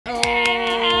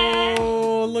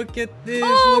look at this.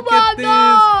 Oh look my at this.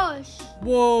 gosh!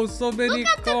 Whoa, so many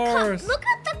cars. Look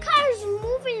at the cars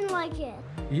moving like it.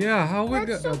 Yeah, how we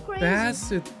That's gonna so crazy.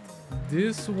 pass it?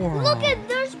 This one. Look at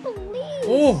there's police.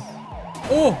 Oh,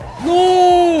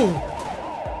 no!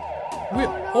 We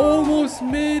no. almost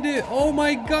made it. Oh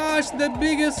my gosh, the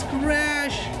biggest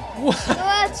crash. What?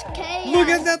 That's chaos. Look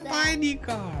at that then. tiny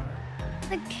car.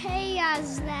 The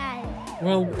chaos then.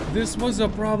 Well, this was a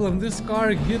problem. This car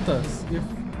hit us.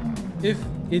 If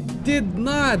it did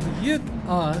not hit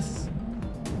us,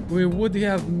 we would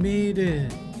have made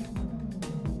it.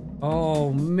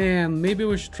 Oh man, maybe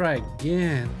we should try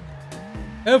again.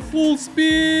 At full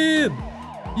speed!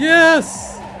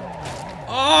 Yes!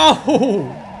 Oh!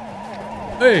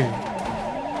 Hey!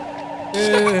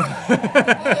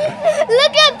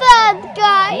 Look at that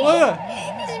guy. What?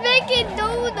 He's making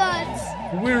donuts.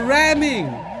 We're ramming!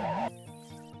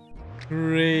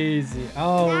 Crazy.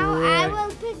 Now I Alright.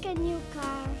 will pick a new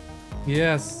car.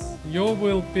 Yes, you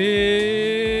will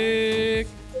pick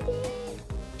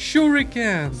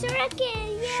Shuriken. Shuriken.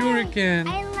 Yay. Shuriken.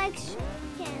 I like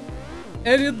shuriken.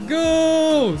 And it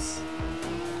goes.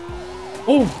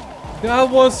 Oh, that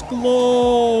was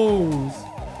close.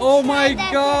 Oh my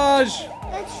that gosh.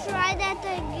 Let's try that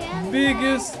again.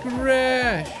 Biggest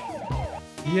crash.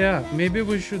 Yeah, maybe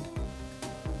we should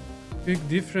pick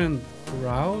different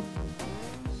route.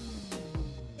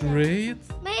 Straight.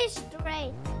 Maybe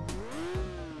straight.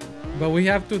 But we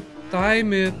have to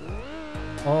time it.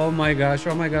 Oh my gosh,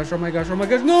 oh my gosh, oh my gosh, oh my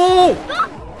gosh. No!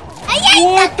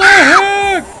 What the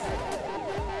heck?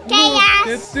 Chaos.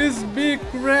 Look at this big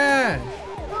crash.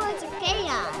 Oh, it's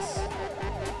chaos.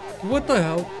 What the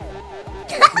hell?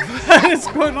 What is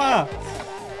going on?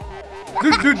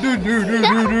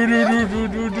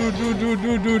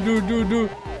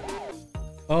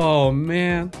 Oh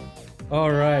man.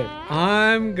 Alright.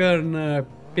 I'm gonna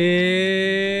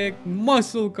pick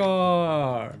muscle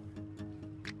car.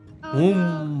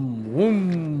 Boom,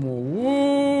 boom,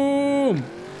 boom.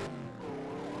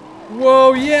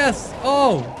 Whoa, yes.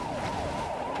 Oh.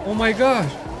 Oh my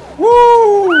gosh.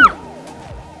 Woo.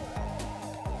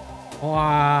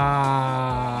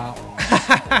 Wow.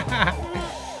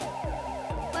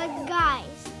 But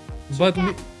guys. But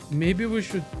maybe we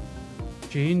should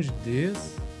change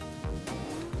this.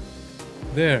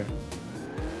 There.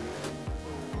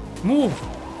 Move.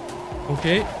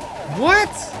 Okay. What?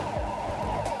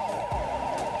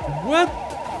 What?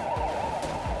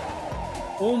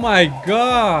 Oh my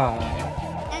god.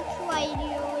 That's why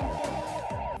you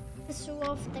would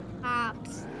swap the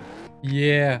cops.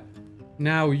 Yeah.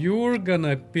 Now you're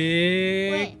gonna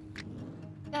pick. Wait.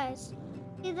 Guys,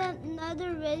 see that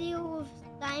another video of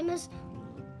Simas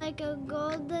like a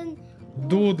golden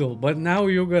Doodle, but now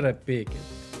you gotta pick it.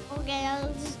 Okay,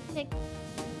 I'll just pick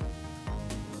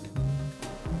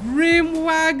Grim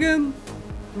Wagon?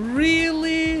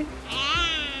 Really?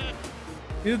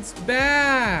 It's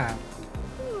bad.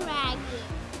 Raggy.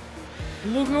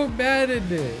 Look how bad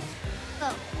it is.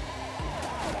 Oh.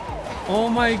 Oh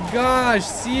my gosh,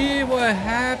 see what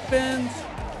happens?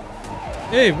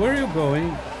 Hey, where are you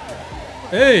going?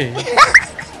 Hey!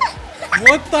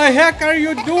 What the heck are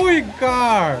you doing,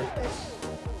 car?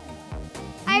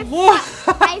 I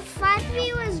thought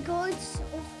we was going so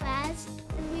fast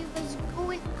and we was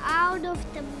going out of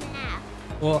the map.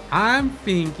 Well, I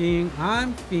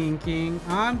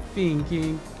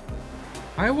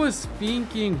was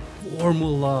thinking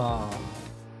formula.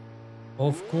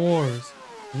 Of course.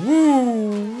 Woo!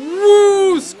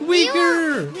 Woo!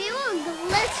 Squeaker! We will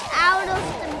glitch out of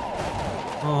the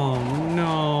map. Oh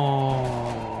no.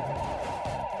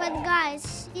 But guys,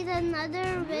 see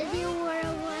another video where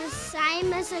it was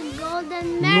Simas a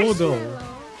golden marshmallow. Noodle.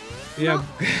 Yeah.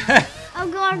 A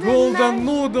golden Golden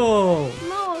noodle.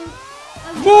 No.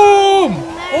 Boom!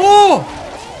 Oh!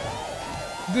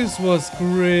 This was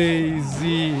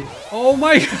crazy. Oh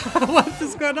my god, what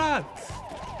is going on?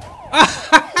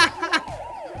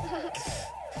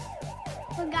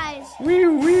 So guys, Wee,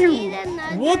 wee.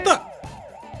 another... What the?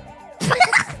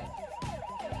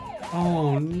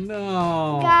 Oh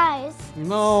no. Guys.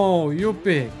 No, you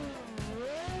pick.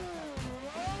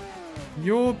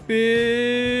 You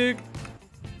pick.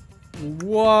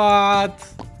 What?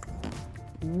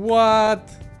 What?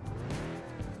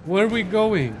 Where are we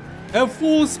going? At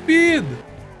full speed?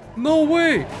 No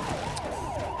way.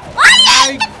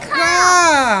 My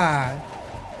god!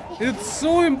 It's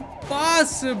so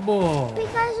impossible.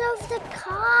 Because of the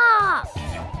cop.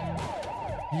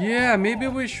 Yeah, maybe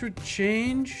we should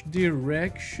change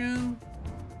direction.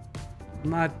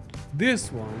 Not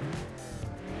this one.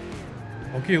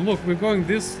 Okay, look, we're going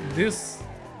this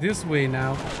way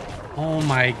now. Oh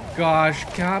my gosh,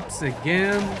 caps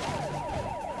again.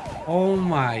 Oh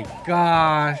my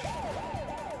gosh.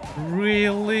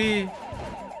 Really?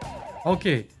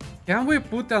 Okay, can we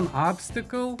put an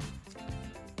obstacle?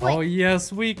 Wait. Oh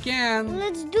yes, we can.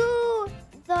 Let's do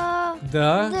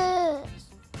The?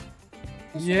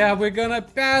 Yeah, we're gonna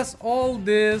pass all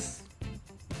this.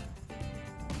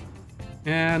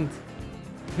 And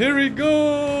here he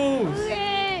goes.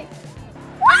 Okay.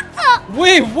 What the?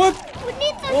 Wait, what? We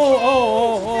need to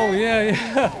Oh,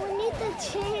 yeah. We need to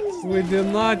change We the did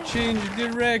not change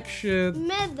direction.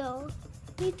 middle.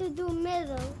 Need to do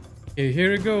middle. Okay,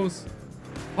 here it goes.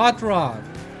 Hot rod.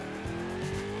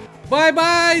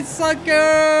 Bye-bye, suckers!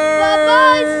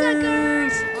 Bye-bye,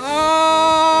 suckers!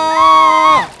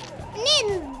 Ah! We need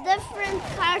different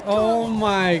car to Oh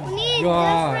my We need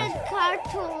god. different car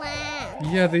to land.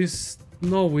 Yeah,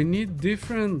 no, we need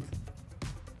different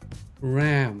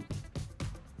ramp.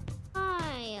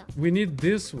 Why? We need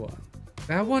this one.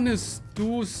 That one is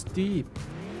too steep.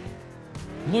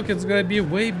 Look, it's gonna be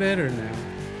way better now.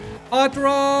 Hot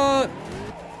rod!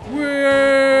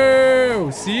 Whoa!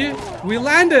 See? We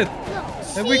landed! No,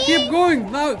 And we keep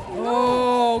going now.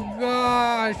 Oh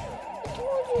gosh!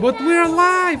 But we're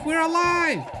alive! We're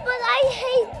alive! But I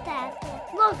hate that.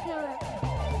 Look at it.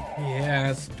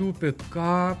 Yeah, stupid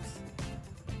cops.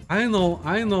 I know.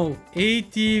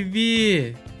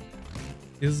 ATV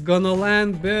is gonna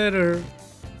land better.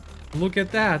 Look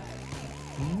at that.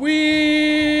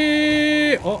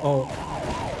 Wee! Uh-oh.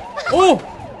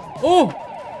 Oh!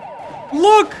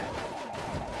 Look!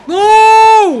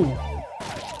 No!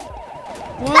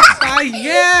 What the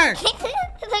heck?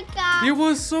 The car. It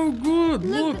was so good.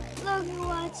 Look. Look,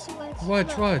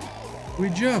 watch. Watch. We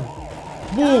jump.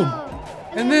 Boom. Oh,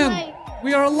 And then like,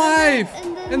 we are alive.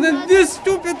 and then then this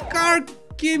stupid car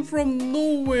came from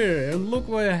nowhere. And look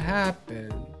what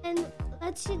happened. and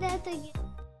let's see that again.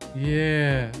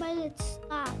 Yeah. But it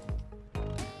stopped.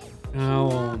 Oh Now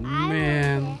I will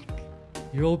man. pick.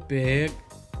 You'll pick.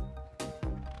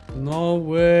 No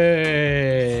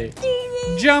way.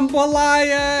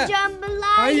 Jambalaya.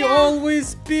 Jambalaya. I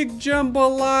always pick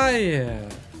jambalaya.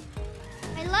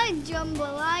 I like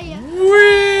jambalaya.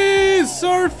 Wee!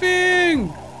 Surfing!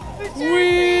 We're surfing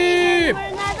Wee! and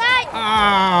we're not right.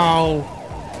 Ow!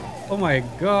 Oh my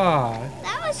god.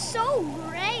 That was so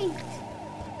great.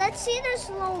 Let's see the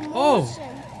slow motion. Oh.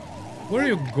 Where are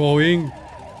you going?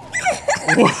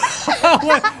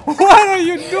 what are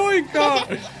you doing, car?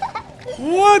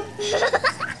 What?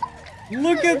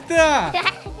 Look at that.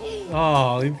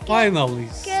 Oh, it finally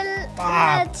stopped.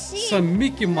 Let's see. Some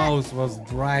Mickey Mouse was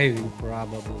driving,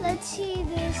 probably. Let's see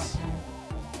this.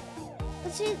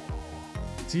 Let's see.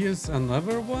 Here's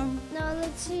another one. No,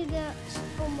 let's see the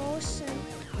slow motion.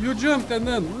 You jumped and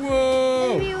then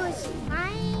whoa! Maybe it was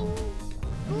flying.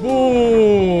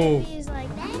 Boom! Maybe it's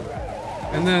like that.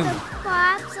 And then The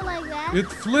pops like that. it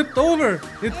flipped over.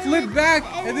 It flipped back,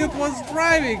 and it was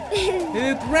driving. And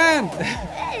it ran.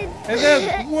 And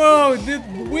then whoa! It did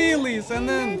wheelies, and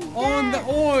then on the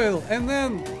oil, and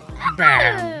then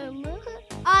bam!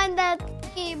 On that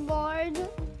keyboard.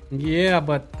 Yeah,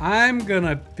 but I'm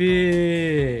gonna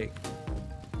pick.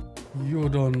 You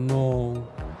don't know.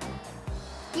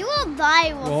 You will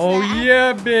die with Oh that.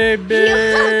 yeah, baby! You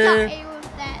will die with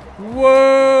that.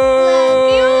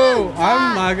 Whoa! You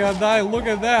I'm not gonna die. Look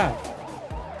at that.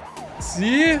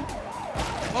 See?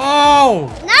 Oh!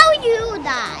 Now you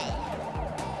die.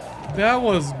 That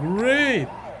was great.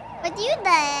 But you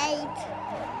died.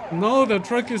 No, the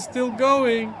truck is still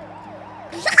going.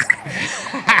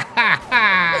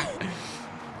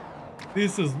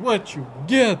 This is what you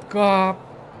get, cop.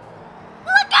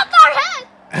 Look at our head.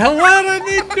 And what are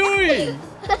they doing?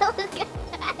 Look at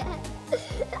that.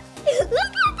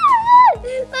 Look at our head.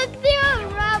 Look, they will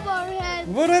rub our head.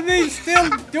 What are they still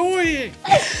doing?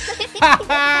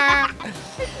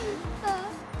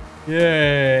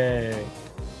 Yay.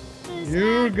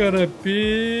 You're gonna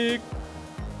pick.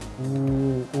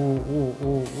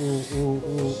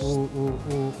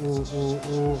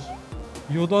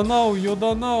 You don't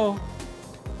know.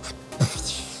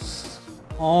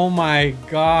 Oh my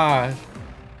gosh.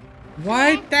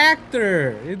 White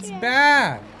tractor. It's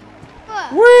bad.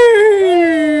 What? Woo!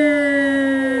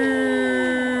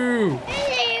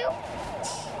 Hello.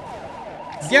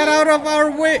 Get out of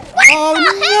our way.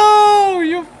 Oh no,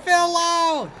 you fell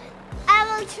out. I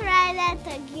will try that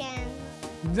again.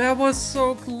 That was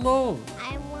so close.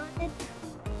 I want it.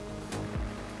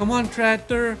 Come on,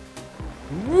 tractor.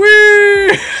 Whee!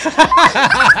 Look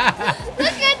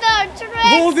at our track.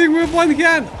 Holding with one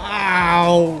hand.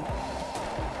 Ow.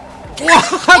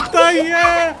 What the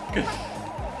heck?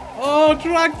 Oh,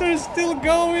 tractor's still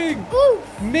going.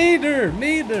 Oof. Mater.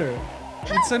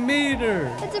 It's a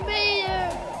mater. It's a bear.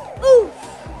 Oof.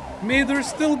 Mater's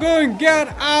still going. Get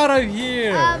out of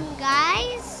here.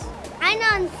 Guys, I'm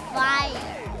on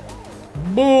fire.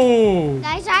 Boom.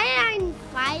 Guys, I'm on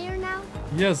fire now.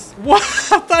 Yes.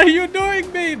 What are you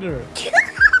doing, Mater?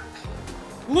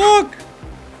 Look.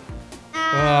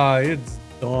 It's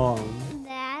done.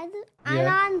 Dad, Yeah. I'm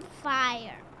on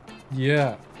fire.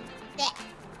 Yeah.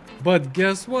 But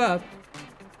guess what?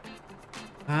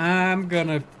 I'm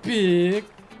gonna pick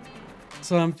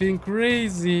something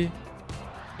crazy.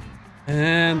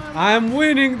 And I'm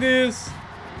winning this.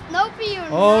 Nope, you're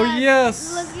Oh, not. yes.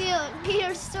 Look,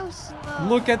 you're so slow.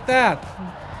 Look at that.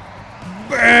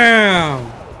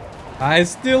 Bam! I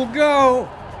still go.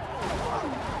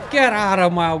 Get out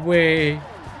of my way.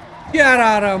 Get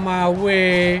out of my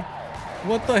way.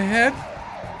 What the heck?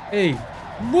 Hey,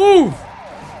 move!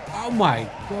 Oh my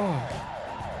gosh.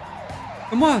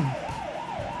 Come on.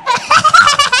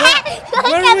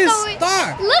 Where do we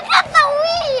start? Look at the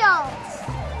wheels.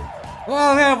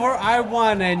 Whatever, I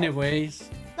won anyways.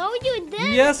 No, you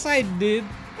didn't. Yes, I did.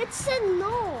 It said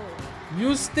no.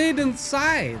 You stayed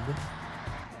inside.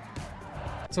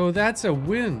 So that's a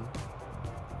win.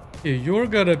 Okay, you're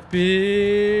gonna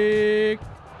pick.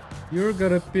 You're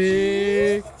gonna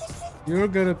pick. You're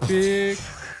gonna pick.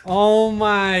 Oh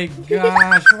my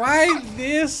gosh, why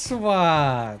this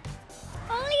one?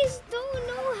 Police don't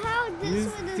know how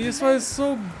This one is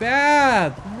so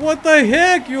bad. What the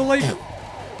heck? You like...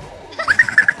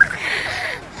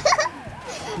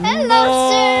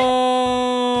 Hello, sir.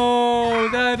 No,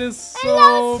 that is so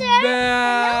Hello, sir.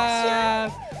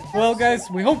 bad. Well, guys,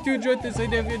 we hope you enjoyed this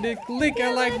video. If you did, click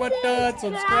that like button,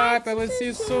 subscribe, and we'll see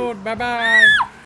you soon. Bye-bye.